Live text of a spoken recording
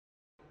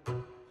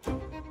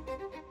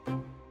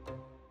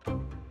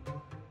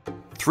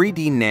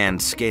3D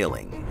NAND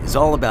scaling is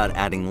all about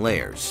adding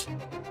layers,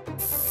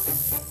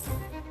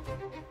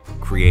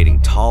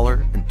 creating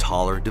taller and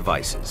taller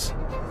devices.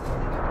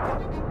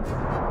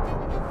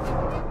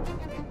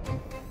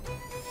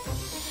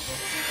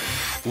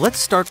 Let's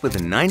start with a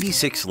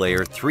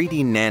 96-layer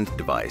 3D NAND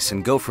device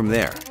and go from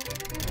there.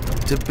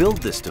 To build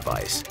this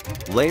device,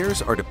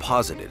 layers are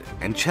deposited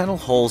and channel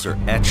holes are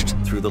etched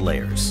through the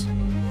layers.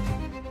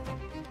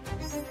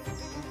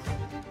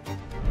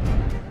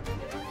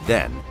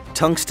 Then,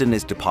 tungsten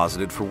is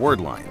deposited for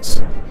word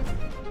lines.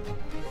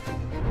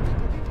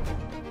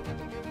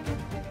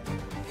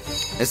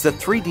 As the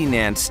 3D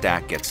NAND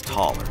stack gets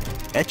taller,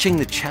 etching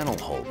the channel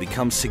hole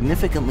becomes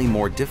significantly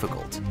more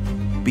difficult.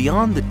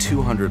 Beyond the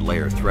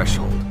 200-layer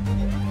threshold,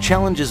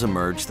 challenges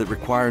emerge that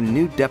require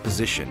new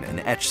deposition and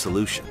etch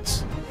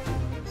solutions.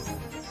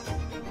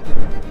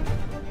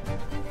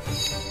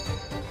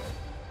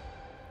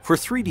 For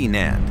 3D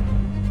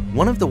NAND,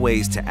 one of the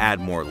ways to add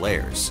more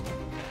layers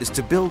is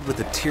to build with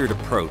a tiered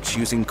approach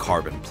using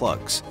carbon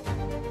plugs,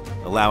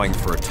 allowing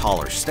for a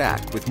taller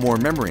stack with more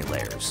memory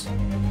layers.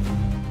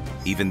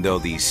 Even though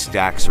these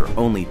stacks are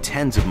only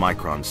tens of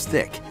microns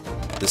thick,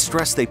 the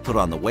stress they put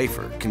on the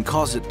wafer can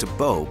cause it to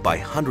bow by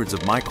hundreds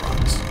of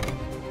microns.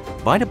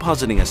 By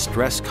depositing a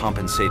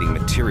stress-compensating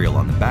material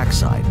on the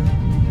backside,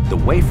 the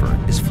wafer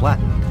is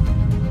flattened.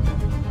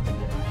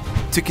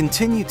 To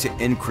continue to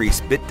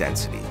increase bit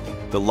density,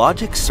 the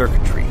logic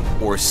circuitry,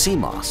 or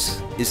CMOS,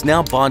 is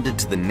now bonded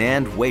to the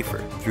NAND wafer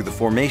through the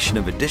formation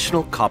of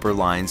additional copper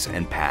lines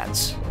and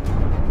pads.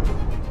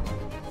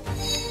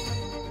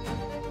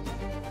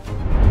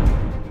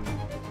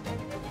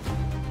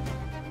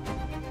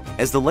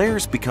 As the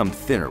layers become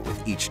thinner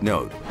with each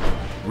node,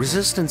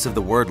 resistance of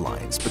the word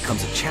lines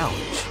becomes a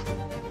challenge.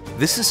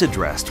 This is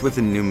addressed with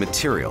a new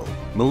material,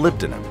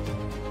 molybdenum,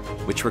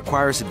 which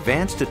requires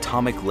advanced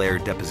atomic layer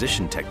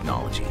deposition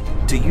technology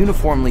to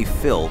uniformly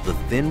fill the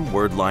thin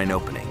word line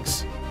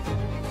openings.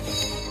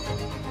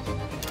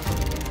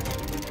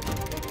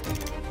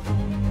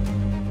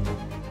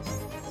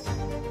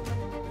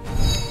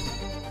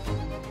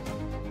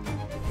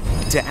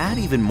 To add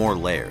even more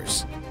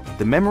layers,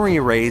 the memory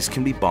arrays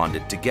can be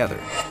bonded together,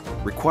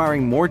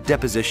 requiring more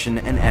deposition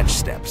and etch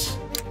steps.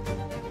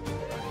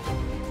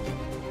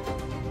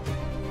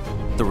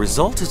 The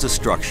result is a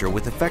structure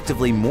with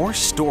effectively more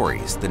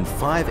stories than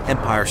 5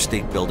 Empire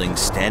State Buildings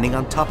standing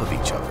on top of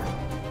each other,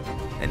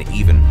 and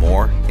even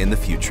more in the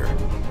future.